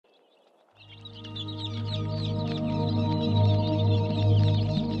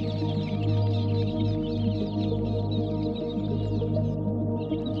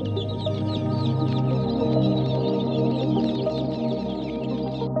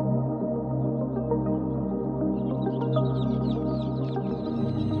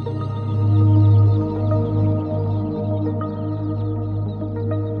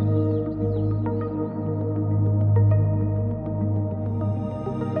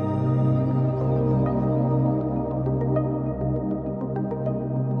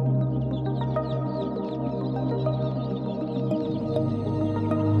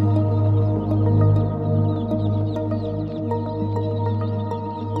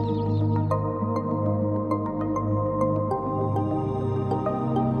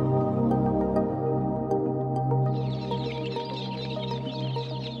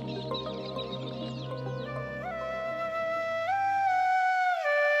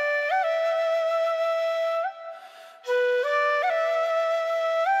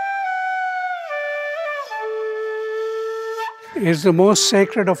is the most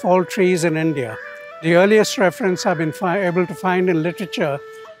sacred of all trees in India. The earliest reference I've been able to find in literature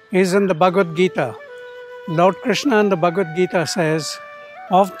is in the Bhagavad Gita. Lord Krishna in the Bhagavad Gita says,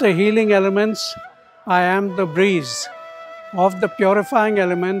 "Of the healing elements, I am the breeze. Of the purifying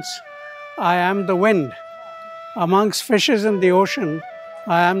elements, I am the wind. Amongst fishes in the ocean,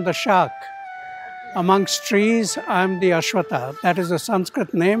 I am the shark. Amongst trees, I am the Ashwatha." That is the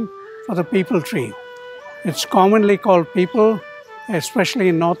Sanskrit name for the peepal tree. It's commonly called peepal, especially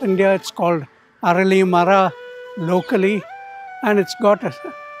in North India. It's called Arali Mara locally, and it's got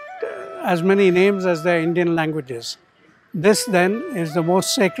as many names as their Indian languages. This then is the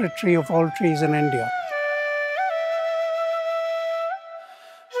most sacred tree of all trees in India.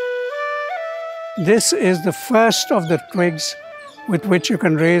 This is the first of the twigs with which you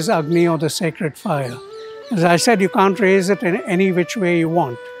can raise Agni, or the sacred fire. As I said, you can't raise it in any which way you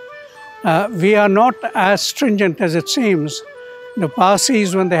want. We are not as stringent as it seems. The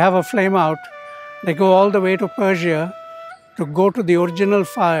Parsis, when they have a flame out, they go all the way to Persia to go to the original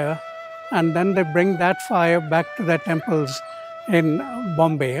fire, and then they bring that fire back to their temples in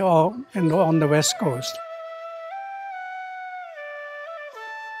Bombay or on the West Coast.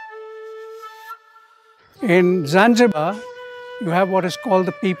 In Zanzibar, you have what is called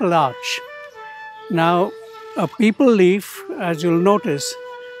the peepal arch. Now, a peepal leaf, as you'll notice,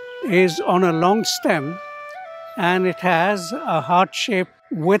 is on a long stem, and it has a heart shape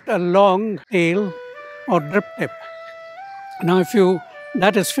with a long tail or drip tip. Now,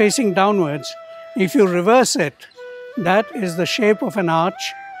 that is facing downwards. If you reverse it, that is the shape of an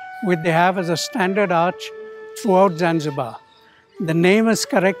arch which they have as a standard arch throughout Zanzibar. The name is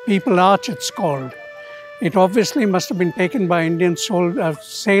correct, peepal arch it's called. It obviously must have been taken by Indian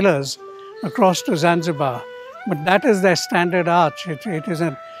sailors across to Zanzibar, but that is their standard arch. It is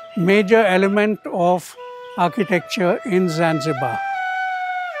a major element of architecture in Zanzibar.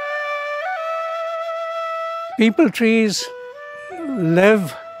 Peepal trees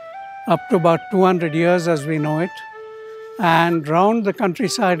live up to about 200 years as we know it, and round the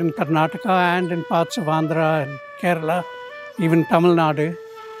countryside in Karnataka and in parts of Andhra and Kerala, even Tamil Nadu,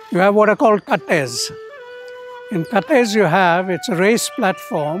 you have what are called kattes. In kattes it's a raised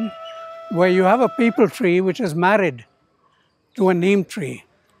platform where you have a peepal tree which is married to a neem tree.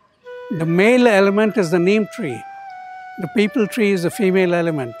 The male element is the neem tree. The peepal tree is the female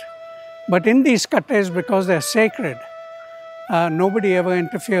element. But in these kattes, because they're sacred, nobody ever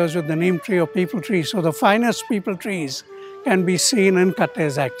interferes with the neem tree or peepal tree. So the finest peepal trees can be seen in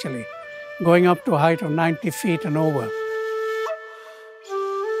kattes actually, going up to a height of 90 feet and over.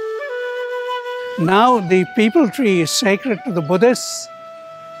 Now the peepal tree is sacred to the Buddhists,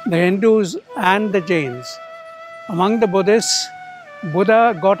 the Hindus and the Jains. Among the Buddhists,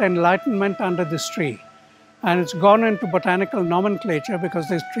 Buddha got enlightenment under this tree, and it's gone into botanical nomenclature because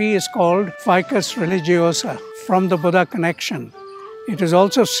this tree is called Ficus religiosa, from the Buddha connection. It is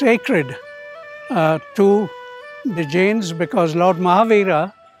also sacred to the Jains because Lord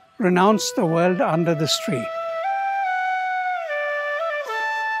Mahavira renounced the world under this tree.